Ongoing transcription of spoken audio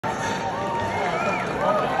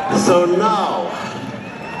So now,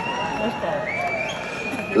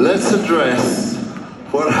 let's address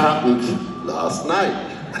what happened last night.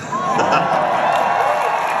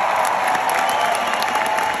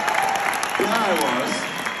 There I was,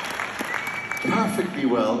 perfectly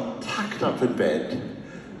well, tucked up in bed,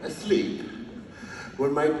 asleep,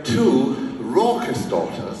 when my two raucous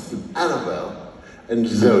daughters, Annabelle and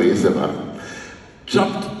Zoe Zimmer,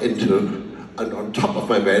 jumped into and on top of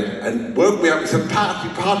my bed and woke me up and said, "Party,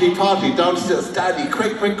 party, party, downstairs, Daddy,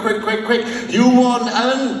 quick, quick, quick, quick, quick, you won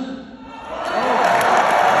an..."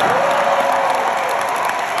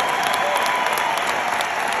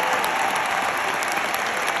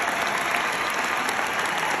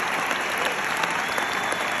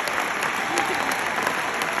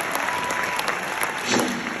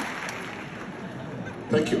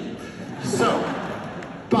 Thank you. So,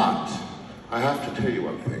 but I have to tell you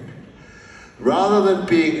one thing. Rather than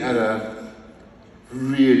being at a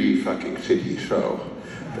really fucking shitty show,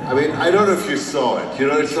 I mean, I don't know if you saw it. You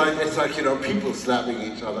know, it's like you know, people slapping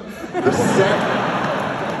each other.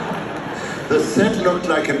 The set looked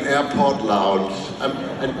like an airport lounge.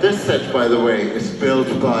 And this set, by the way, is built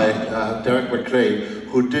by Derek McClane,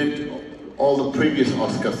 who did all the previous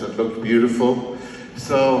Oscars that looked beautiful.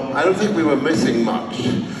 So I don't think we were missing much.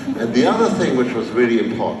 And the other thing which was really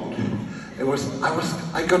important,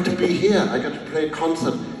 I got to be here. I got to play a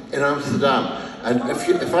concert in Amsterdam. And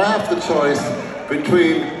if I have the choice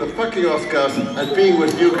between the fucking Oscars and being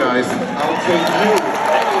with you guys, I'll take you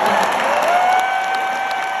any day.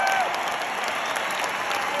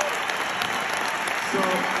 So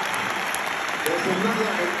there's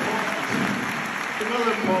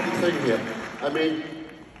another important thing here. I mean,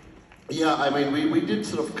 yeah, I mean, we did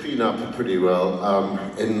sort of clean up pretty well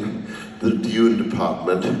in the Dune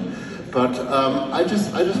department, but I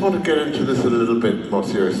just want to get into this a little bit more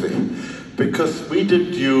seriously, because we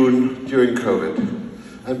did Dune during COVID,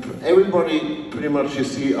 and everybody pretty much you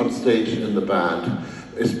see on stage in the band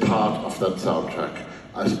is part of that soundtrack,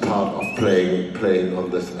 as part of playing on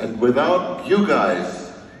this, and without you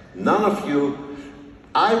guys, none of you,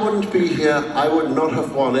 I wouldn't be here, I would not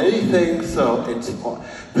have won anything, so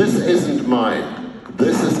this isn't mine,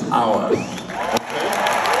 this is ours, okay?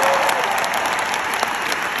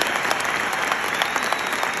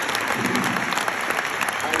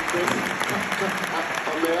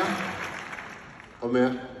 Omer,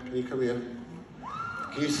 can you come here?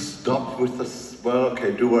 Can you stop with this? Well,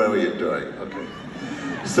 okay, do whatever you're doing, okay.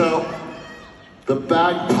 So, the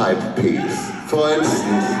bagpipe piece, for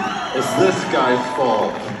instance, is this guy's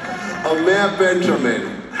fault. Omer Benjamin.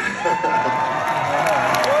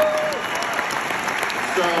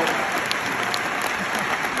 So,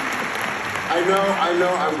 I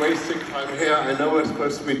know I'm wasting time here. I know we're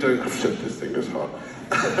supposed to be doing, oh shit, this thing is hot.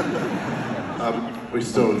 We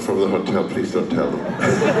stole it from the hotel, please don't tell them.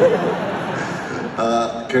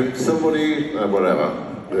 Can somebody, whatever,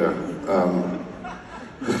 yeah.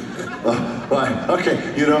 Right, okay,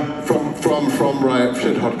 you know, from right,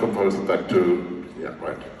 shit hot composer back to, yeah,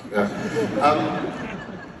 right, yeah.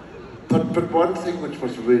 But one thing which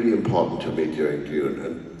was really important to me during Dune,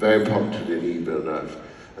 and very important to Denis Villeneuve,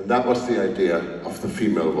 and that was the idea of the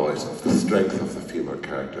female voice, of the strength of the female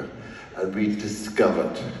character. And we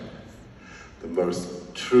discovered the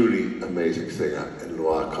most truly amazing singer in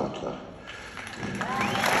Laura Kotler.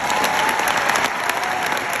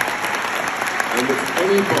 And if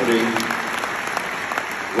anybody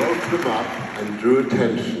woke them up and drew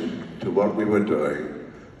attention to what we were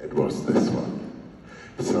doing, it was this one.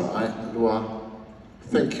 So Laura,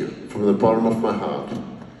 thank you from the bottom of my heart.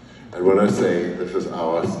 And when I say this is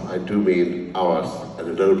ours, I do mean ours and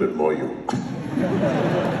a little bit more you.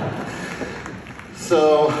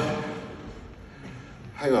 So,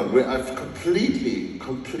 hang on, I've completely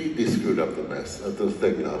screwed up the mess of the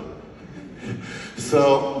thing now.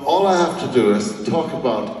 So, all I have to do is talk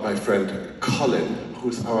about my friend Colin,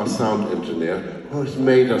 who's our sound engineer, who has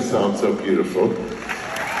made us sound so beautiful.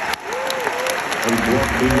 And what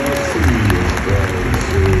we will see